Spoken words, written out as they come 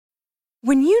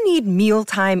When you need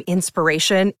mealtime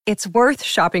inspiration, it's worth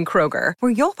shopping Kroger,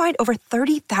 where you'll find over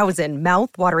 30,000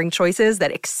 mouth-watering choices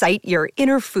that excite your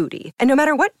inner foodie. And no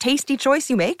matter what tasty choice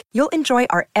you make, you'll enjoy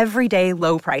our everyday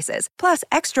low prices, plus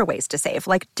extra ways to save,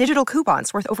 like digital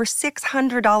coupons worth over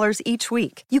 $600 each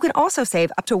week. You can also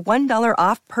save up to $1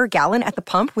 off per gallon at the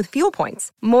pump with fuel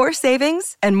points. More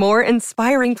savings and more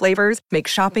inspiring flavors make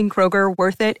shopping Kroger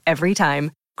worth it every time.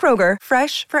 Kroger,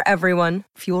 fresh for everyone.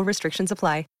 Fuel restrictions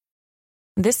apply.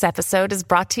 This episode is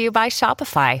brought to you by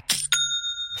Shopify.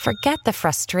 Forget the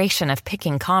frustration of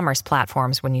picking commerce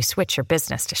platforms when you switch your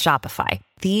business to Shopify,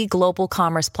 the global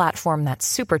commerce platform that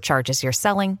supercharges your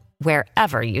selling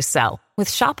wherever you sell. With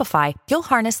Shopify, you'll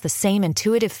harness the same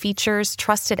intuitive features,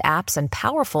 trusted apps, and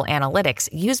powerful analytics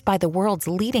used by the world's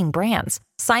leading brands.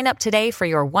 Sign up today for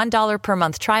your $1 per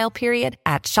month trial period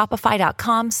at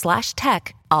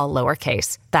shopify.com/tech, all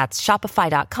lowercase. That's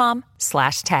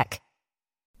shopify.com/tech.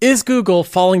 Is Google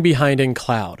falling behind in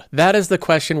cloud? That is the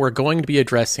question we're going to be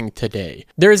addressing today.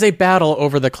 There is a battle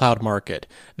over the cloud market.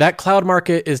 That cloud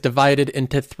market is divided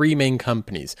into three main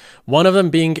companies, one of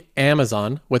them being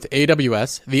Amazon with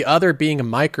AWS, the other being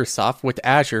Microsoft with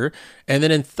Azure, and then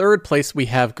in third place we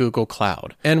have Google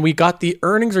Cloud. And we got the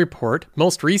earnings report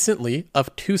most recently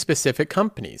of two specific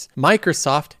companies,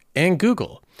 Microsoft and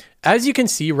Google. As you can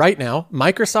see right now,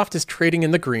 Microsoft is trading in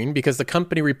the green because the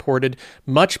company reported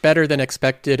much better than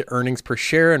expected earnings per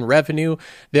share and revenue.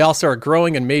 They also are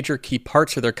growing in major key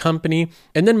parts of their company.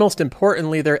 And then most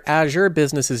importantly, their Azure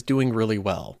business is doing really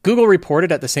well. Google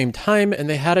reported at the same time and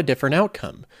they had a different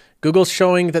outcome. Google's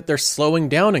showing that they're slowing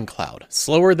down in cloud,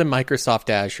 slower than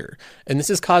Microsoft Azure, and this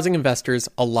is causing investors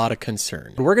a lot of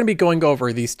concern. We're going to be going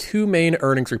over these two main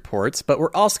earnings reports, but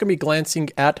we're also going to be glancing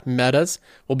at Meta's.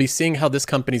 We'll be seeing how this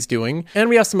company's doing, and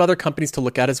we have some other companies to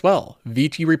look at as well.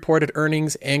 Vici reported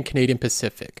earnings and Canadian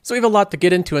Pacific. So we have a lot to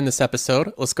get into in this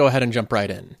episode. Let's go ahead and jump right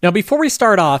in. Now, before we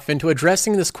start off into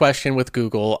addressing this question with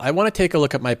Google, I want to take a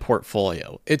look at my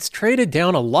portfolio. It's traded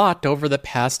down a lot over the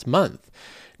past month.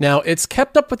 Now, it's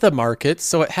kept up with the market,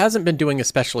 so it hasn't been doing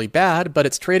especially bad, but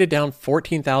it's traded down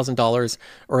 $14,000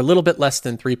 or a little bit less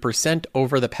than 3%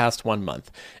 over the past 1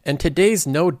 month. And today's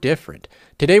no different.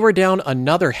 Today we're down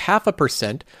another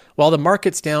 0.5%, while the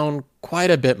market's down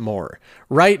quite a bit more.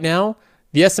 Right now,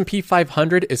 the S&P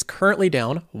 500 is currently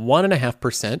down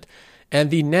 1.5%,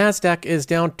 and the NASDAQ is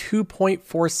down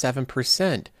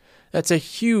 2.47%. That's a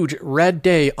huge red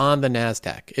day on the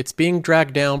NASDAQ. It's being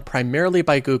dragged down primarily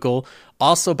by Google,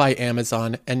 also by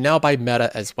Amazon, and now by Meta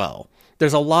as well.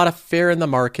 There's a lot of fear in the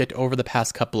market over the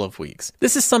past couple of weeks.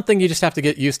 This is something you just have to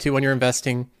get used to when you're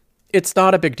investing. It's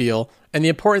not a big deal, and the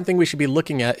important thing we should be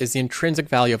looking at is the intrinsic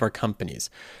value of our companies.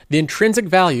 The intrinsic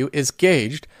value is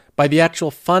gauged by the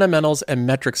actual fundamentals and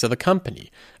metrics of the company.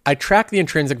 I track the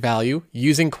intrinsic value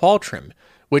using Qualtrim,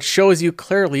 which shows you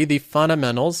clearly the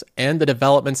fundamentals and the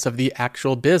developments of the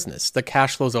actual business, the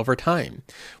cash flows over time.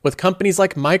 With companies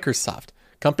like Microsoft,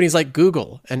 companies like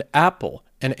Google and Apple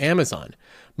and Amazon,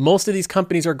 most of these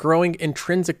companies are growing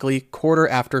intrinsically quarter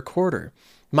after quarter.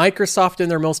 Microsoft in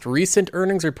their most recent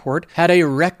earnings report had a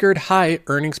record high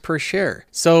earnings per share.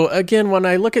 So again, when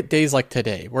I look at days like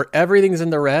today, where everything's in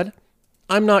the red,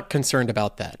 I'm not concerned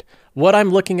about that. What I'm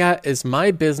looking at is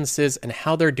my businesses and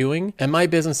how they're doing, and my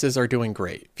businesses are doing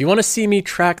great. If you want to see me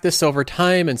track this over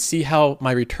time and see how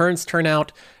my returns turn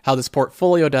out, how this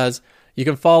portfolio does, you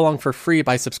can follow along for free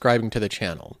by subscribing to the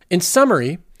channel. In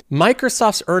summary,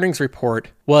 Microsoft's earnings report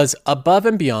was above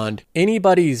and beyond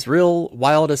anybody's real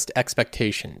wildest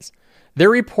expectations. Their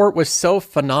report was so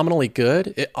phenomenally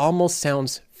good, it almost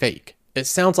sounds fake. It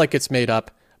sounds like it's made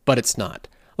up, but it's not.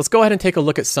 Let's go ahead and take a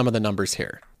look at some of the numbers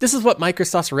here. This is what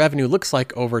Microsoft's revenue looks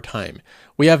like over time.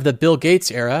 We have the Bill Gates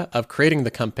era of creating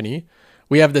the company.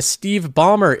 We have the Steve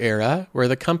Ballmer era, where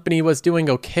the company was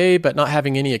doing okay, but not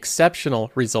having any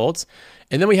exceptional results.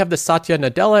 And then we have the Satya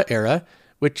Nadella era,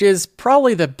 which is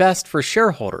probably the best for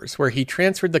shareholders, where he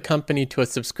transferred the company to a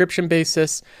subscription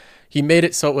basis. He made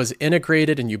it so it was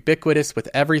integrated and ubiquitous with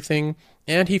everything,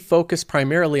 and he focused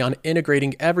primarily on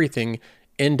integrating everything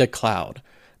into cloud.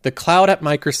 The cloud at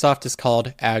Microsoft is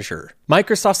called Azure.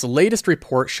 Microsoft's latest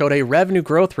report showed a revenue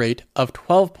growth rate of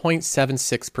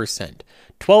 12.76%,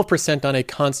 12% on a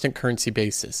constant currency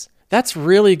basis. That's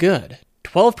really good.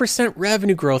 12%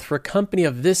 revenue growth for a company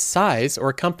of this size, or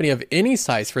a company of any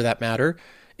size for that matter,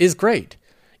 is great.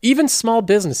 Even small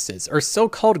businesses or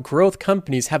so-called growth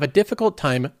companies have a difficult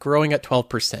time growing at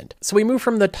 12%. So we move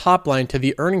from the top line to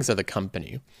the earnings of the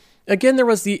company. Again, there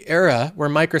was the era where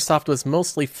Microsoft was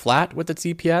mostly flat with its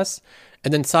EPS,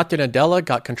 and then Satya Nadella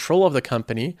got control of the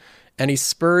company, and he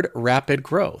spurred rapid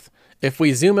growth. If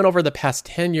we zoom in over the past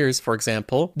 10 years, for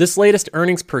example, this latest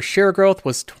earnings per share growth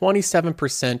was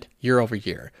 27% year over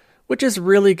year, which is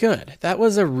really good. That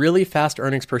was a really fast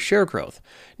earnings per share growth.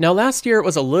 Now, last year it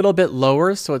was a little bit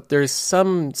lower, so there's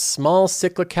some small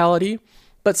cyclicality,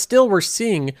 but still we're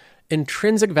seeing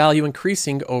intrinsic value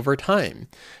increasing over time.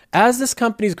 As this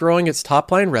company's growing its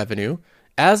top line revenue,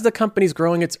 as the company's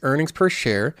growing its earnings per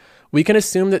share, we can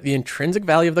assume that the intrinsic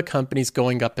value of the company is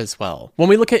going up as well. When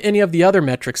we look at any of the other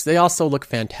metrics, they also look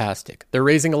fantastic. They're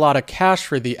raising a lot of cash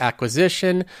for the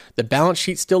acquisition. The balance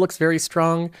sheet still looks very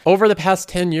strong. Over the past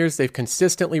 10 years, they've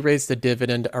consistently raised the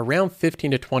dividend around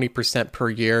 15 to 20% per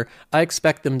year. I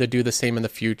expect them to do the same in the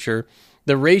future.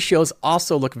 The ratios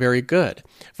also look very good.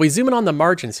 If we zoom in on the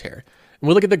margins here, and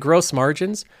we look at the gross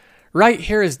margins, right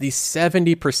here is the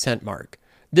 70% mark.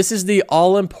 This is the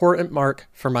all-important mark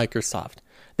for Microsoft.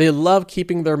 They love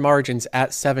keeping their margins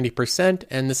at 70%,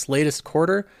 and this latest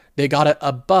quarter, they got it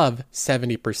above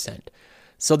 70%.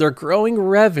 So they're growing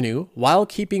revenue while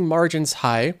keeping margins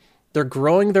high. They're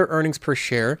growing their earnings per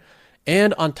share.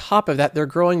 And on top of that, they're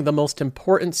growing the most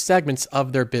important segments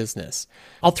of their business.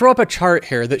 I'll throw up a chart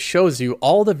here that shows you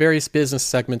all the various business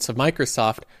segments of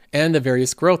Microsoft and the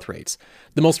various growth rates.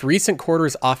 The most recent quarter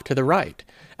is off to the right.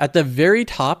 At the very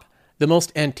top, the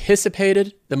most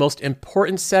anticipated, the most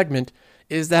important segment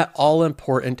is that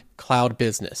all-important cloud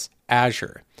business,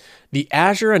 Azure. The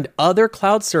Azure and other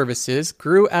cloud services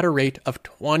grew at a rate of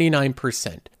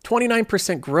 29%.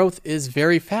 29% growth is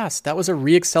very fast. That was a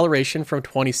re-acceleration from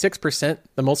 26%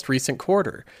 the most recent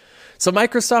quarter. So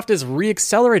Microsoft is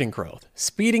re-accelerating growth,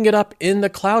 speeding it up in the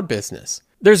cloud business.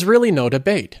 There's really no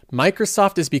debate.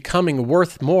 Microsoft is becoming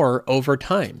worth more over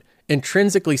time.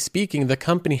 Intrinsically speaking, the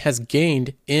company has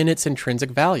gained in its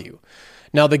intrinsic value.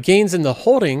 Now, the gains in the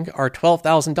holding are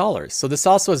 $12,000. So this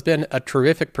also has been a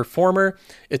terrific performer.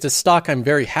 It's a stock I'm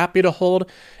very happy to hold.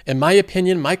 In my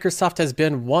opinion, Microsoft has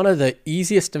been one of the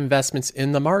easiest investments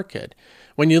in the market.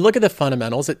 When you look at the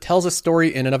fundamentals, it tells a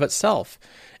story in and of itself.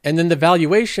 And then the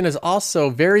valuation is also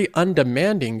very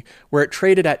undemanding, where it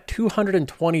traded at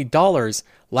 $220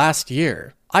 last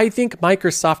year. I think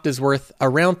Microsoft is worth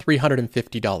around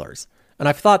 $350, and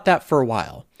I've thought that for a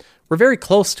while. We're very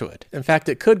close to it. In fact,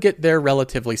 it could get there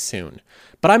relatively soon.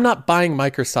 But I'm not buying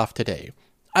Microsoft today.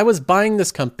 I was buying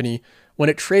this company when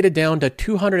it traded down to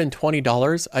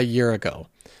 $220 a year ago.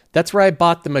 That's where I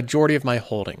bought the majority of my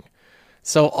holding.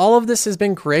 So all of this has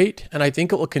been great, and I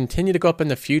think it will continue to go up in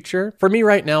the future. For me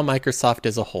right now, Microsoft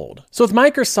is a hold. So with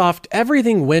Microsoft,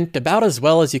 everything went about as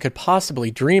well as you could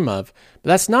possibly dream of, but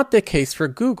that's not the case for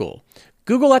Google.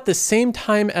 Google, at the same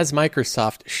time as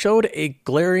Microsoft, showed a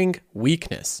glaring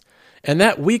weakness. And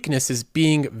that weakness is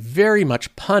being very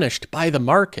much punished by the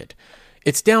market.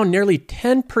 It's down nearly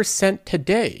 10%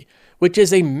 today, which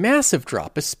is a massive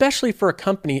drop, especially for a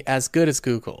company as good as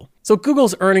Google. So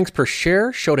Google's earnings per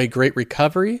share showed a great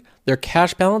recovery. Their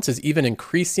cash balance is even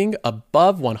increasing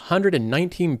above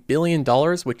 $119 billion,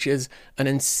 which is an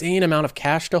insane amount of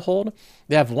cash to hold.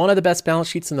 They have one of the best balance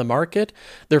sheets in the market.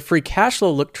 Their free cash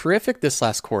flow looked terrific this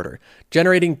last quarter,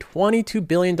 generating $22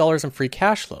 billion in free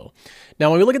cash flow. Now,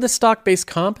 when we look at the stock-based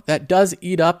comp, that does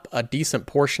eat up a decent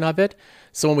portion of it.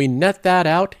 So when we net that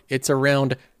out, it's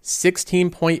around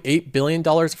 $16.8 billion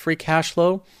of free cash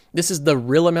flow. This is the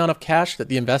real amount of cash that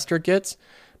the investor gets,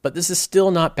 but this is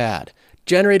still not bad.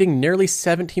 Generating nearly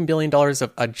 $17 billion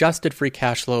of adjusted free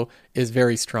cash flow is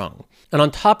very strong. And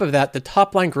on top of that, the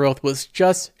top line growth was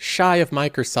just shy of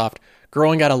Microsoft,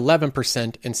 growing at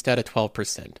 11% instead of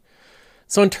 12%.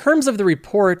 So in terms of the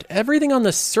report, everything on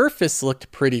the surface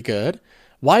looked pretty good.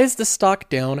 Why is the stock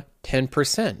down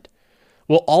 10%?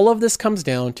 Well, all of this comes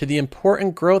down to the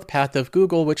important growth path of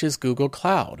Google, which is Google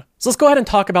Cloud. So let's go ahead and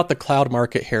talk about the cloud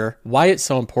market here, why it's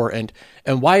so important,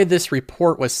 and why this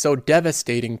report was so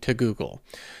devastating to Google.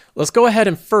 Let's go ahead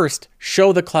and first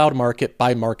show the cloud market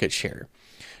by market share.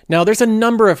 Now, there's a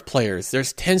number of players.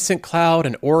 There's Tencent Cloud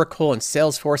and Oracle and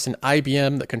Salesforce and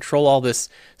IBM that control all this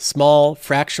small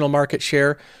fractional market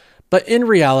share. But in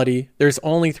reality, there's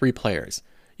only 3 players.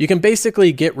 You can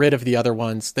basically get rid of the other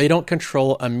ones. They don't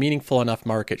control a meaningful enough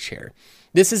market share.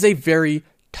 This is a very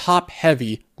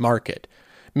top-heavy market,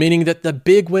 meaning that the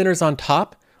big winners on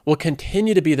top will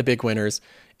continue to be the big winners,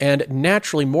 and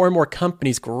naturally more and more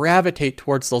companies gravitate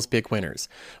towards those big winners.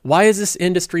 Why is this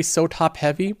industry so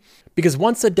top-heavy? Because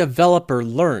once a developer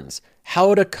learns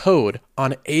how to code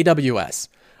on AWS,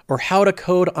 or how to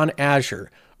code on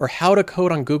Azure, or how to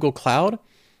code on Google Cloud,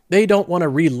 they don't want to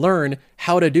relearn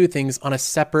how to do things on a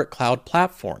separate cloud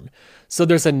platform. So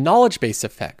there's a knowledge base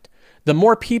effect. The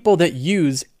more people that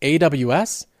use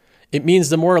AWS, it means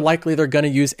the more likely they're going to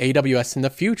use AWS in the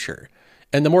future.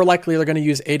 and the more likely they're going to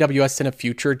use AWS in a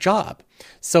future job.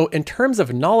 So in terms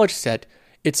of knowledge set,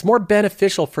 it's more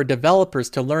beneficial for developers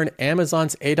to learn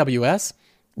Amazon's AWS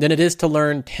than it is to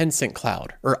learn Tencent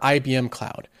Cloud or IBM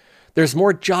Cloud. There's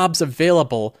more jobs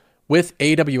available with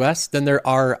AWS than there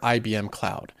are IBM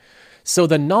Cloud. So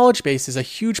the knowledge base is a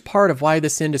huge part of why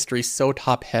this industry is so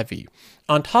top heavy.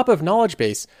 On top of knowledge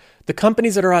base, the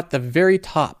companies that are at the very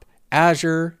top,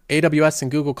 Azure, AWS,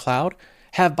 and Google Cloud,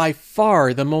 have by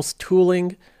far the most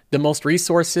tooling, the most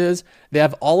resources. They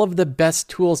have all of the best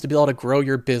tools to be able to grow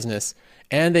your business,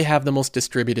 and they have the most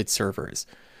distributed servers.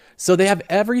 So they have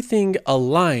everything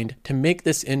aligned to make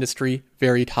this industry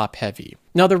very top heavy.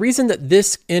 Now, the reason that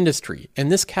this industry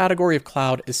and this category of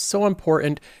cloud is so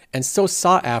important and so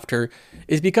sought after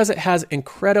is because it has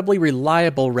incredibly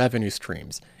reliable revenue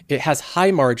streams. It has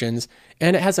high margins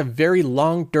and it has a very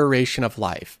long duration of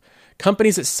life.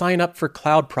 Companies that sign up for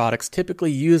cloud products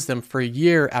typically use them for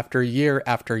year after year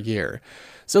after year.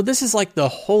 So this is like the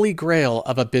holy grail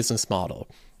of a business model.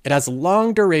 It has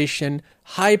long duration,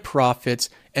 high profits,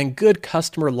 and good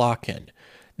customer lock-in.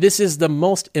 This is the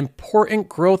most important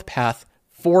growth path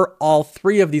for all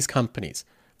three of these companies,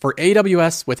 for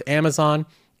AWS with Amazon,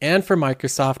 and for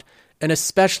Microsoft, and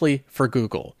especially for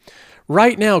Google.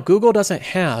 Right now, Google doesn't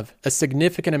have a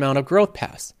significant amount of growth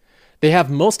paths. They have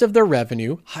most of their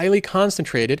revenue highly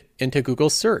concentrated into Google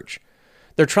Search.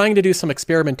 They're trying to do some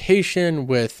experimentation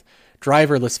with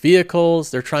driverless vehicles.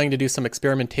 They're trying to do some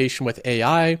experimentation with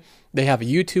AI. They have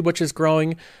YouTube, which is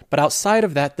growing. But outside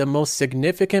of that, the most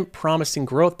significant promising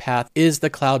growth path is the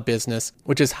cloud business,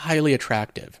 which is highly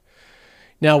attractive.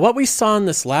 Now, what we saw in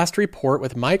this last report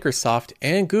with Microsoft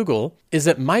and Google is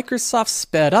that Microsoft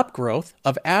sped up growth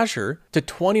of Azure to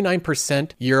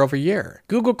 29% year over year.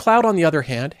 Google Cloud, on the other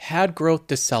hand, had growth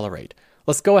decelerate.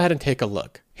 Let's go ahead and take a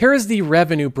look. Here is the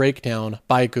revenue breakdown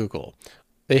by Google.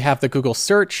 They have the Google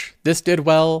Search. This did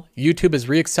well. YouTube is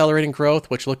reaccelerating growth,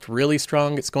 which looked really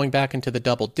strong. It's going back into the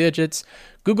double digits.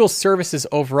 Google Services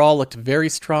overall looked very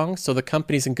strong, so the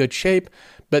company's in good shape.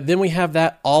 But then we have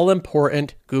that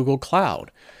all-important Google Cloud.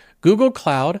 Google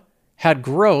Cloud had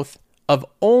growth of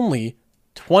only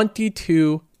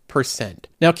 22%.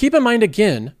 Now keep in mind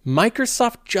again,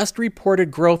 Microsoft just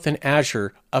reported growth in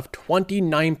Azure of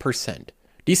 29%.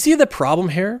 Do you see the problem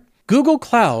here? Google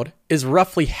Cloud is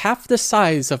roughly half the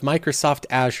size of Microsoft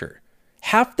Azure.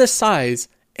 Half the size,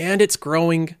 and it's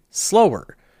growing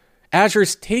slower.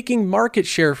 Azure's taking market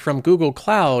share from Google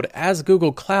Cloud as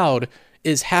Google Cloud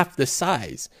is half the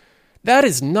size. That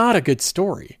is not a good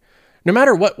story. No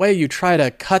matter what way you try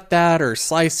to cut that or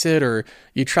slice it or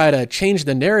you try to change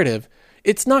the narrative,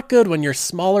 it's not good when your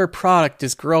smaller product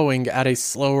is growing at a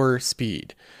slower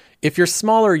speed. If you're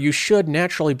smaller, you should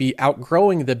naturally be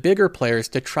outgrowing the bigger players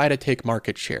to try to take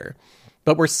market share.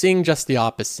 But we're seeing just the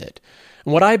opposite.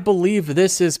 And what I believe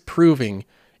this is proving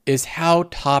is how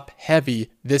top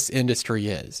heavy this industry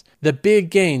is. The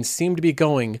big gains seem to be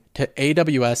going to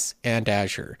AWS and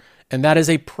Azure, and that is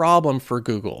a problem for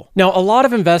Google. Now, a lot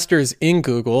of investors in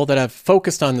Google that have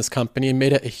focused on this company and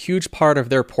made it a huge part of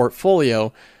their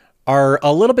portfolio are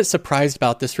a little bit surprised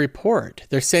about this report.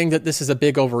 They're saying that this is a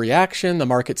big overreaction, the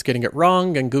market's getting it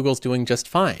wrong, and Google's doing just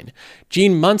fine.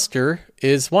 Gene Munster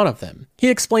is one of them. He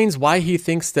explains why he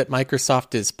thinks that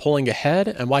Microsoft is pulling ahead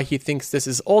and why he thinks this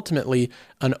is ultimately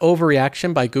an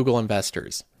overreaction by Google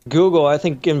investors. Google, I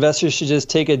think investors should just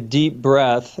take a deep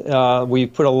breath.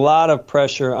 We've put a lot of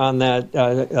pressure on that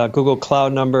Google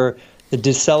Cloud number. The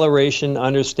deceleration,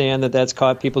 understand that that's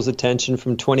caught people's attention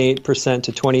from 28%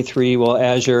 to 23%, while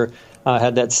Azure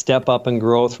had that step up in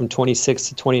growth from 26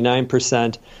 to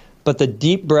 29%. But the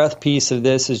deep breath piece of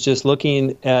this is just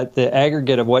looking at the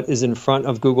aggregate of what is in front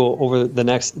of Google over the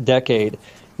next decade.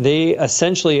 They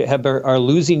essentially are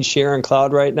losing share in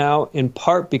cloud right now, in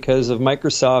part because of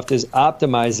Microsoft is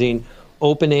optimizing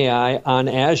OpenAI on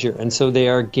Azure. And so they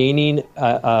are gaining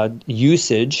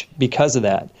usage because of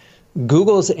that.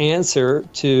 Google's answer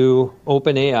to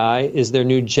OpenAI is their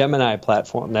new Gemini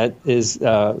platform. That is,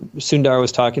 Sundar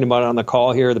was talking about it on the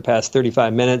call here the past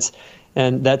 35 minutes,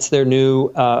 and that's their new,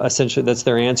 essentially, that's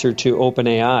their answer to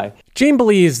OpenAI. Gene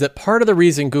believes that part of the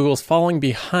reason Google's falling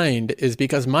behind is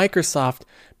because Microsoft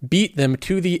beat them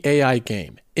to the AI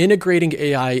game, integrating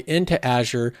AI into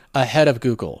Azure ahead of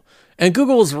Google. And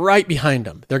Google is right behind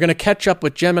them. They're going to catch up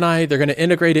with Gemini, they're going to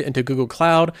integrate it into Google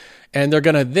Cloud, and they're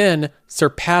going to then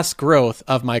surpass growth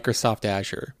of Microsoft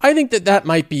Azure. I think that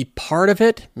might be part of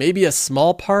it, maybe a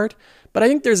small part, but I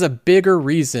think there's a bigger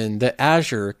reason that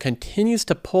Azure continues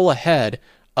to pull ahead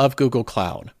of Google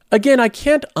Cloud. Again, I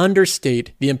can't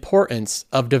understate the importance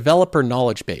of developer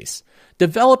knowledge base.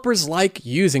 Developers like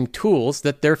using tools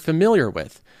that they're familiar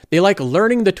with. They like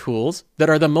learning the tools that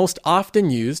are the most often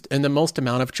used in the most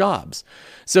amount of jobs.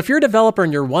 So if you're a developer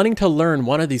and you're wanting to learn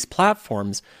one of these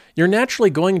platforms, you're naturally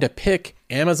going to pick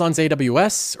Amazon's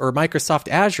AWS or Microsoft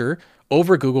Azure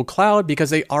over Google Cloud because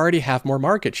they already have more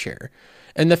market share.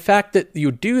 And the fact that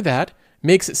you do that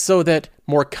makes it so that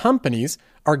more companies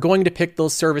are going to pick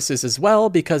those services as well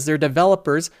because their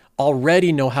developers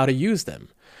already know how to use them.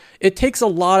 It takes a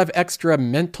lot of extra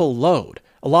mental load,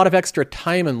 a lot of extra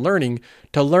time and learning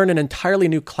to learn an entirely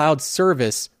new cloud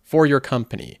service for your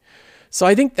company. So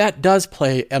I think that does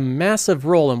play a massive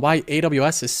role in why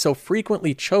AWS is so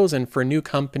frequently chosen for new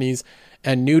companies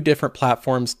and new different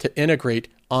platforms to integrate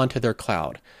onto their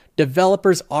cloud.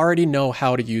 Developers already know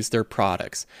how to use their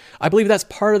products. I believe that's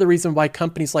part of the reason why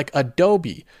companies like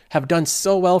Adobe have done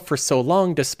so well for so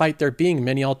long despite there being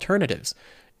many alternatives.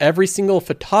 Every single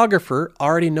photographer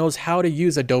already knows how to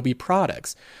use Adobe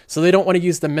products, so they don't want to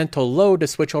use the mental load to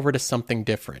switch over to something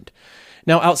different.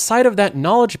 Now, outside of that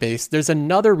knowledge base, there's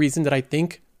another reason that I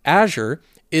think Azure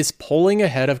is pulling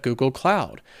ahead of Google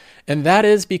Cloud, and that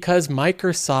is because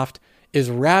Microsoft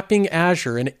is wrapping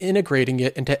Azure and integrating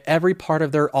it into every part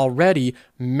of their already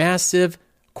massive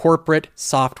corporate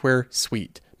software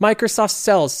suite. Microsoft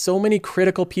sells so many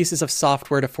critical pieces of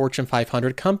software to Fortune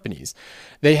 500 companies.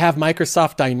 They have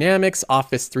Microsoft Dynamics,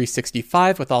 Office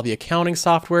 365 with all the accounting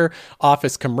software,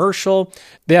 Office Commercial.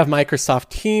 They have Microsoft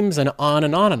Teams and on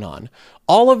and on and on.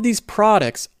 All of these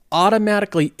products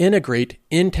automatically integrate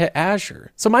into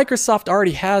Azure. So Microsoft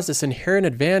already has this inherent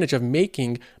advantage of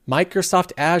making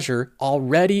Microsoft Azure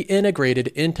already integrated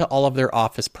into all of their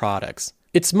Office products.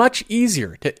 It's much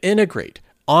easier to integrate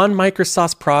on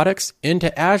Microsoft's products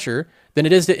into Azure than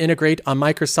it is to integrate on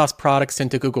Microsoft's products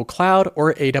into Google Cloud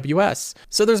or AWS.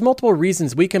 So there's multiple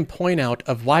reasons we can point out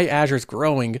of why Azure's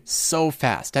growing so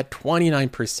fast at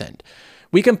 29%.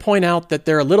 We can point out that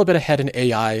they're a little bit ahead in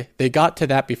AI. They got to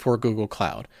that before Google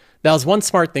Cloud. That was one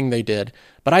smart thing they did,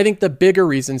 but I think the bigger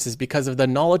reasons is because of the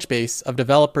knowledge base of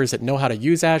developers that know how to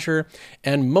use Azure,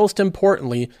 and most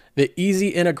importantly, the easy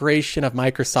integration of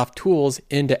Microsoft tools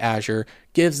into Azure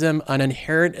gives them an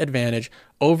inherent advantage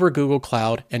over Google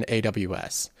Cloud and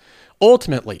AWS.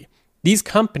 Ultimately, these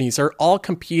companies are all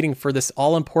competing for this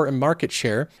all-important market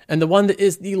share, and the one that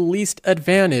is the least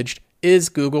advantaged is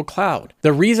Google Cloud.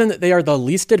 The reason that they are the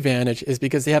least advantaged is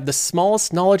because they have the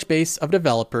smallest knowledge base of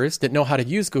developers that know how to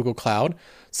use Google Cloud,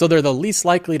 so they're the least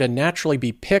likely to naturally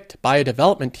be picked by a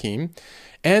development team,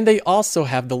 and they also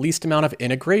have the least amount of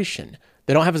integration.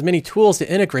 They don't have as many tools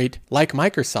to integrate like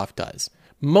Microsoft does.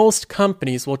 Most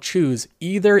companies will choose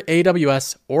either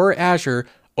AWS or Azure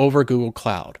over Google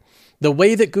Cloud. The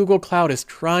way that Google Cloud is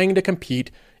trying to compete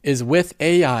is with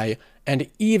AI, and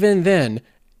even then,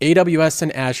 AWS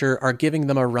and Azure are giving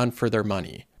them a run for their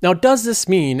money. Now, does this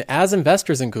mean, as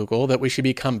investors in Google, that we should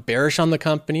become bearish on the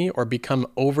company or become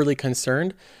overly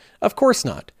concerned? Of course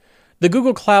not. The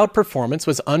Google Cloud performance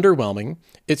was underwhelming.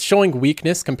 It's showing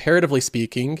weakness, comparatively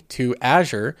speaking, to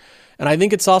Azure, and I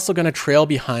think it's also going to trail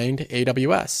behind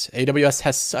AWS. AWS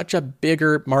has such a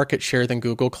bigger market share than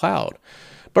Google Cloud.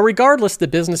 But regardless, the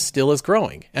business still is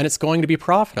growing, and it's going to be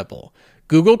profitable.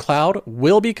 Google Cloud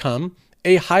will become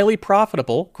a highly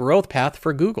profitable growth path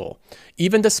for Google,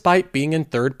 even despite being in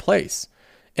third place.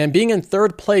 And being in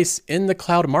third place in the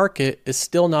cloud market is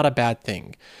still not a bad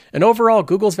thing. And overall,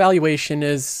 Google's valuation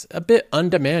is a bit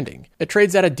undemanding. It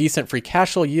trades at a decent free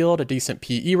cash flow yield, a decent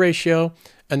PE ratio,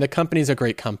 and the company's a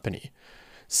great company.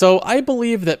 So I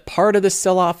believe that part of this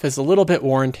sell-off is a little bit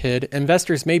warranted.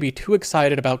 Investors may be too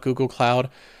excited about Google Cloud,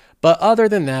 but other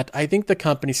than that, I think the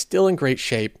company's still in great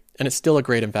shape, and it's still a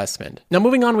great investment. Now,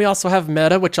 moving on, we also have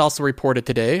Meta, which also reported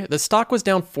today. The stock was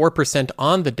down 4%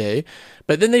 on the day,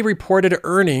 but then they reported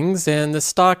earnings, and the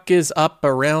stock is up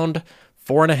around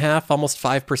 4.5%, almost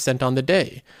 5% on the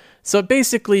day. So it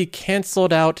basically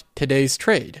canceled out today's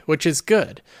trade, which is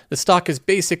good. The stock is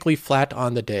basically flat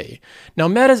on the day. Now,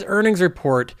 Meta's earnings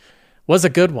report was a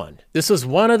good one. This was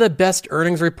one of the best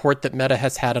earnings report that Meta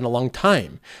has had in a long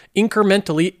time.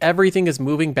 Incrementally, everything is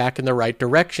moving back in the right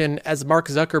direction as Mark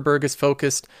Zuckerberg is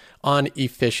focused on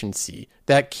efficiency,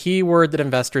 that key word that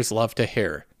investors love to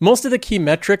hear. Most of the key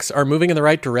metrics are moving in the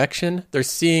right direction. They're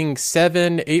seeing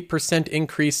 7-8%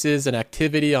 increases in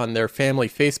activity on their family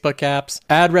Facebook apps.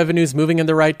 Ad revenues moving in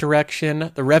the right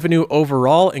direction. The revenue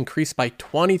overall increased by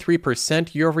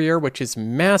 23% year over year, which is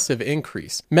massive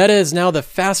increase. Meta is now the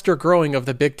faster growing of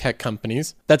the big tech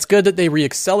companies. That's good that they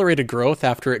reaccelerated growth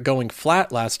after it going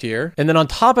flat last year. And then on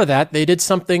top of that, they did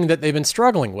something that they've been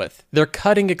struggling with. They're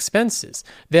cutting expenses.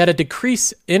 They had a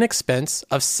decrease in expense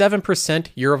of 7%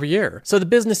 year over year. So the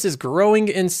business business is growing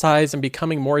in size and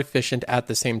becoming more efficient at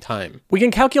the same time. We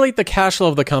can calculate the cash flow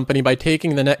of the company by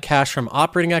taking the net cash from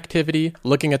operating activity,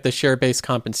 looking at the share-based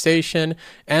compensation,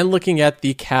 and looking at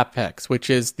the CapEx, which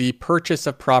is the purchase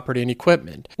of property and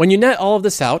equipment. When you net all of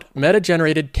this out, Meta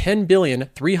generated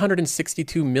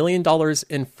 $10,362 million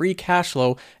in free cash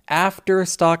flow after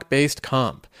stock-based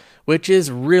comp, which is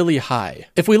really high.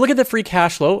 If we look at the free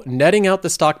cash flow, netting out the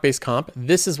stock-based comp,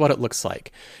 this is what it looks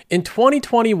like. In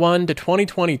 2021 to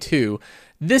 2022,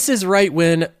 this is right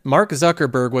when Mark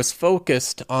Zuckerberg was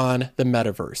focused on the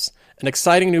metaverse, an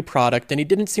exciting new product, and he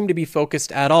didn't seem to be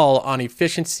focused at all on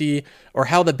efficiency or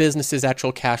how the business's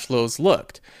actual cash flows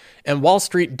looked. And Wall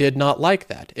Street did not like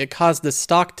that. It caused the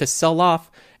stock to sell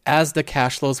off as the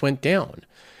cash flows went down.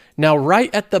 Now, right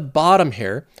at the bottom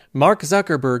here, Mark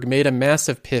Zuckerberg made a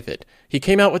massive pivot. He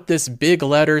came out with this big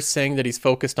letter saying that he's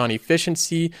focused on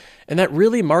efficiency, and that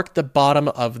really marked the bottom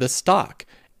of the stock,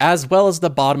 as well as the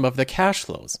bottom of the cash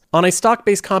flows. On a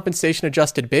stock-based compensation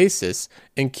adjusted basis,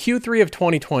 in Q3 of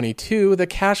 2022, the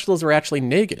cash flows were actually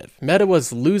negative. Meta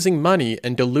was losing money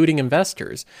and diluting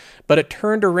investors, but it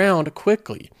turned around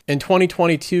quickly. In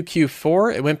 2022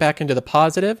 Q4, it went back into the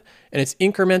positive, and it's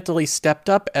incrementally stepped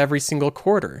up every single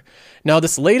quarter. Now,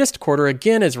 this latest quarter,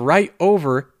 again, is right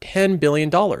over $10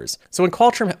 billion. So when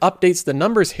Qualtrim updates the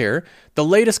numbers here, the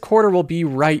latest quarter will be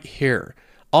right here.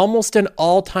 Almost an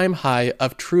all-time high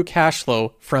of true cash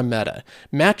flow from Meta,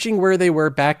 matching where they were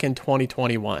back in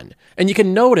 2021. And you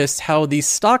can notice how the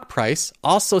stock price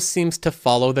also seems to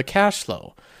follow the cash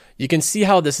flow. You can see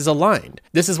how this is aligned.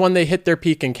 This is when they hit their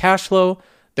peak in cash flow,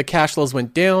 the cash flows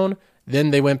went down,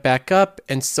 then they went back up,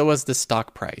 and so has the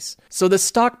stock price. So the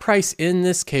stock price in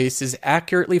this case is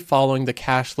accurately following the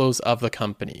cash flows of the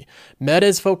company. Meta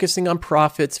is focusing on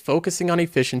profits, focusing on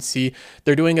efficiency.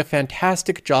 They're doing a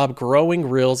fantastic job growing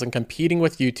Reels and competing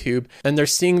with YouTube, and they're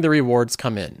seeing the rewards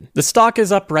come in. The stock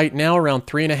is up right now around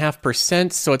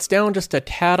 3.5%, so it's down just a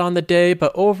tad on the day,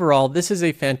 but overall, this is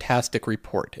a fantastic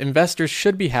report. Investors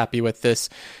should be happy with this.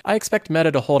 I expect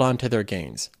Meta to hold on to their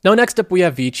gains. Now, next up, we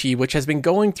have Vici, which has been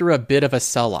going through a bit of a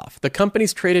sell-off. The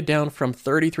company's traded down from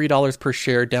 $33 per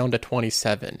share down to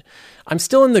 $27. I'm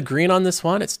still in the green on this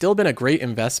one. It's still been a great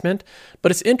investment,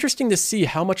 but it's interesting to see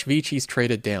how much Vici's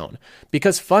traded down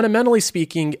because fundamentally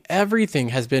speaking, everything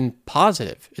has been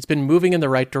positive. It's been moving in the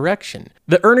right direction.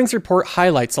 The earnings report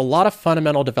highlights a lot of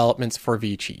fundamental developments for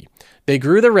Vici. They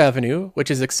grew the revenue, which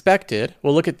is expected.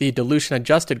 We'll look at the dilution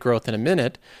adjusted growth in a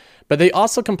minute, but they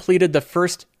also completed the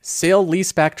first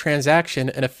sale-leaseback transaction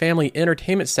in a family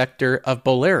entertainment sector of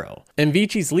Bolero. And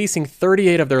Vici's leasing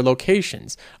 38 of their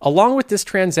locations. Along with this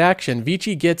transaction,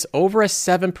 Vici gets over a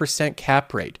 7%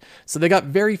 cap rate. So they got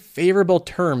very favorable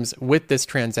terms with this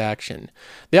transaction.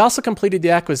 They also completed the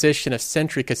acquisition of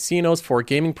Century Casinos for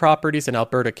gaming properties in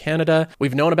Alberta, Canada.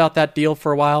 We've known about that deal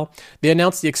for a while. They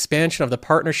announced the expansion of the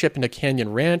partnership into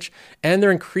Canyon Ranch, and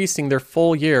they're increasing their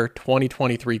full year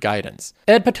 2023 guidance.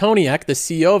 Ed Petoniak, the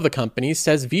CEO of the company,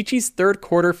 says Vici's third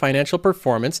quarter financial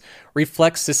performance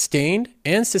reflects sustained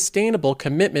and sustainable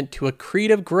commitment to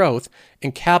accretive growth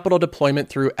and capital deployment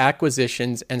through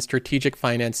acquisitions and strategic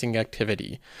financing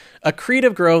activity.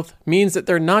 Accretive growth means that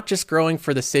they're not just growing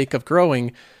for the sake of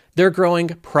growing, they're growing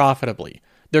profitably.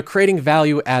 They're creating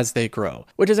value as they grow,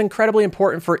 which is incredibly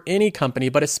important for any company,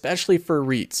 but especially for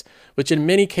REITs, which in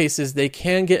many cases they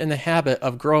can get in the habit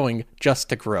of growing just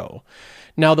to grow.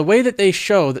 Now, the way that they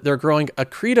show that they're growing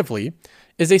accretively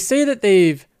is they say that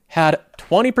they've had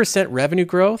 20% revenue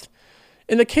growth.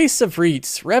 In the case of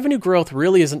REITs, revenue growth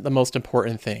really isn't the most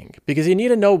important thing because you need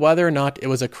to know whether or not it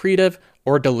was accretive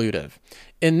or dilutive.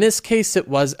 In this case, it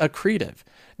was accretive.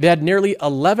 They had nearly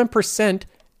 11%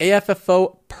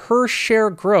 AFFO per share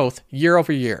growth year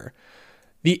over year.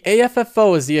 The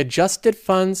AFFO is the adjusted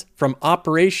funds from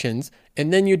operations,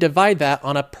 and then you divide that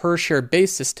on a per share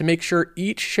basis to make sure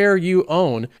each share you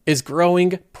own is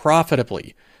growing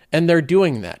profitably. And they're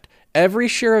doing that. Every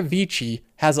share of Vici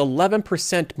has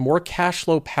 11% more cash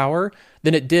flow power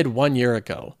than it did 1 year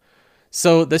ago.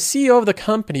 So the CEO of the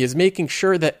company is making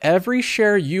sure that every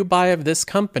share you buy of this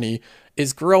company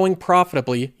is growing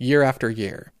profitably year after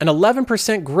year. An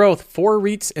 11% growth for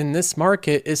REITs in this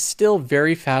market is still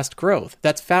very fast growth.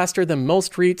 That's faster than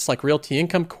most REITs like Realty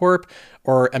Income Corp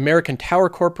or American Tower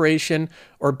Corporation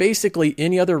or basically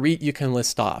any other REIT you can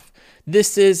list off.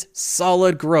 This is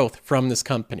solid growth from this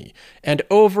company. And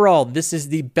overall, this is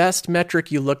the best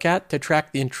metric you look at to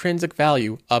track the intrinsic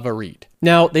value of a REIT.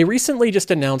 Now, they recently just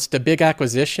announced a big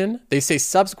acquisition. They say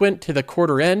subsequent to the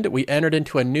quarter end, we entered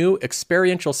into a new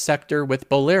experiential sector with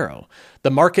Bolero,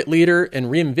 the market leader in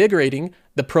reinvigorating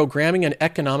the programming and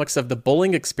economics of the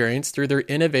bowling experience through their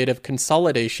innovative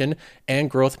consolidation and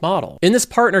growth model. In this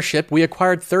partnership, we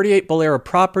acquired 38 Bowlero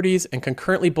properties and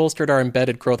concurrently bolstered our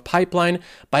embedded growth pipeline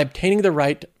by obtaining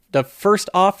the first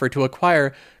offer to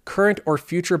acquire current or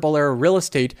future Bowlero real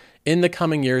estate in the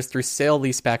coming years through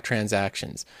sale-leaseback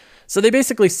transactions. So they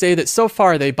basically say that so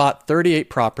far they bought 38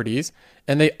 properties,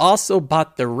 and they also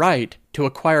bought the right to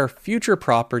acquire future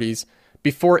properties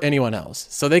before anyone else,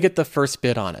 so they get the first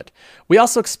bid on it. We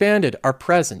also expanded our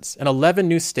presence in 11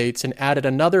 new states and added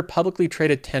another publicly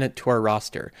traded tenant to our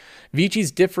roster.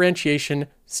 Vici's differentiation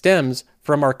stems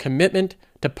from our commitment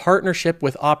to partnership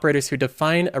with operators who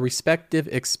define a respective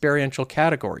experiential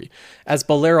category, as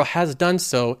Bowlero has done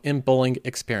so in bowling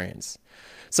experience.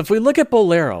 So if we look at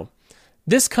Bowlero,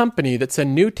 this company that's a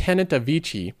new tenant of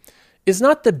Vici is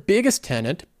not the biggest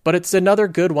tenant, but it's another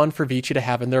good one for Vici to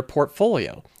have in their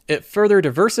portfolio. It further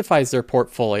diversifies their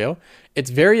portfolio. It's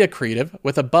very accretive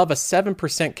with above a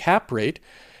 7% cap rate,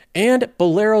 and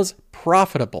Bowlero's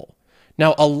profitable.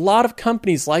 Now, a lot of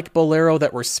companies like Bowlero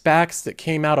that were SPACs that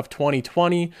came out of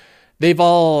 2020, they've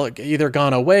all either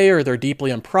gone away or they're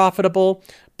deeply unprofitable.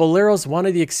 Bowlero's one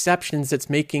of the exceptions that's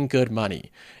making good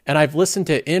money. And I've listened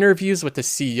to interviews with the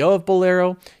CEO of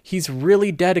Bowlero. He's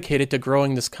really dedicated to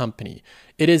growing this company.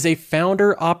 It is a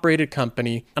founder-operated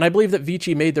company, and I believe that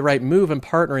Vici made the right move in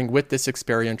partnering with this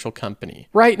experiential company.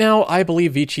 Right now, I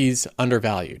believe Vici's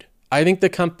undervalued. I think the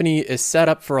company is set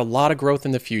up for a lot of growth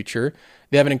in the future.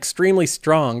 They have an extremely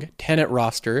strong tenant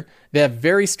roster. They have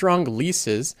very strong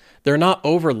leases. They're not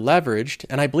over-leveraged,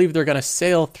 and I believe they're going to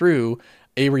sail through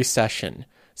a recession.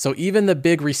 So even the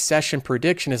big recession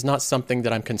prediction is not something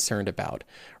that I'm concerned about.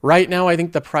 Right now, I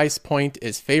think the price point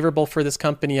is favorable for this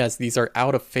company as these are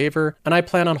out of favor, and I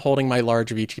plan on holding my large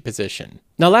Vici position.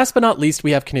 Now, last but not least,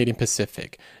 we have Canadian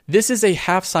Pacific. This is a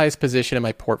half-size position in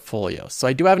my portfolio, so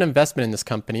I do have an investment in this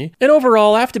company. And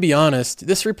overall, I have to be honest,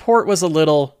 this report was a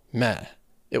little meh.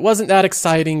 It wasn't that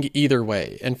exciting either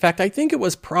way. In fact, I think it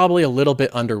was probably a little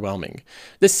bit underwhelming.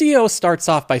 The CEO starts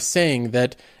off by saying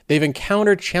that they've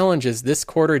encountered challenges this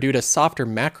quarter due to softer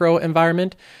macro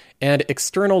environment and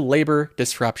external labor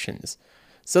disruptions.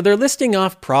 So they're listing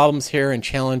off problems here and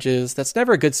challenges. That's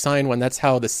never a good sign when that's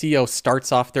how the CEO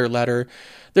starts off their letter.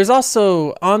 There's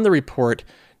also, on the report,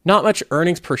 not much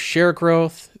earnings per share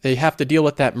growth. They have to deal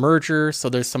with that merger, so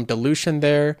there's some dilution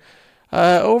there.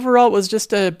 Overall, it was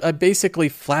just a basically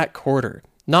flat quarter.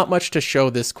 Not much to show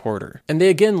this quarter. And they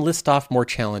again list off more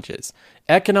challenges.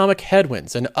 Economic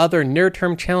headwinds and other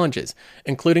near-term challenges,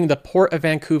 including the Port of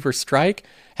Vancouver strike,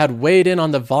 had weighed in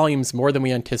on the volumes more than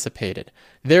we anticipated.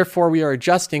 Therefore, we are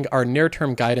adjusting our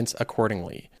near-term guidance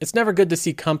accordingly. It's never good to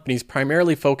see companies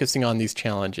primarily focusing on these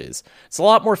challenges. It's a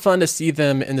lot more fun to see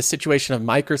them in the situation of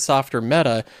Microsoft or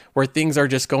Meta, where things are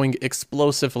just going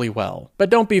explosively well. But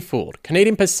don't be fooled.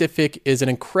 Canadian Pacific is an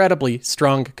incredibly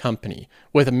strong company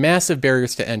with massive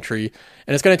barriers to entry,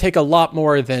 and it's going to take a lot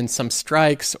more than some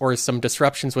strikes or some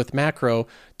disruptions with macro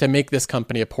to make this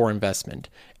company a poor investment.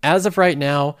 As of right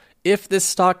now, if this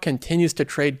stock continues to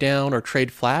trade down or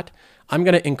trade flat, I'm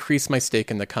going to increase my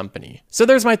stake in the company. So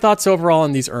there's my thoughts overall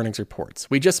on these earnings reports.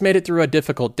 We just made it through a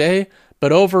difficult day,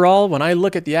 but overall, when I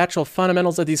look at the actual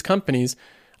fundamentals of these companies,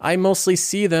 I mostly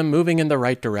see them moving in the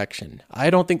right direction.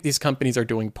 I don't think these companies are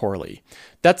doing poorly.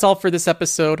 That's all for this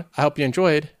episode. I hope you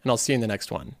enjoyed, and I'll see you in the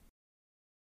next one.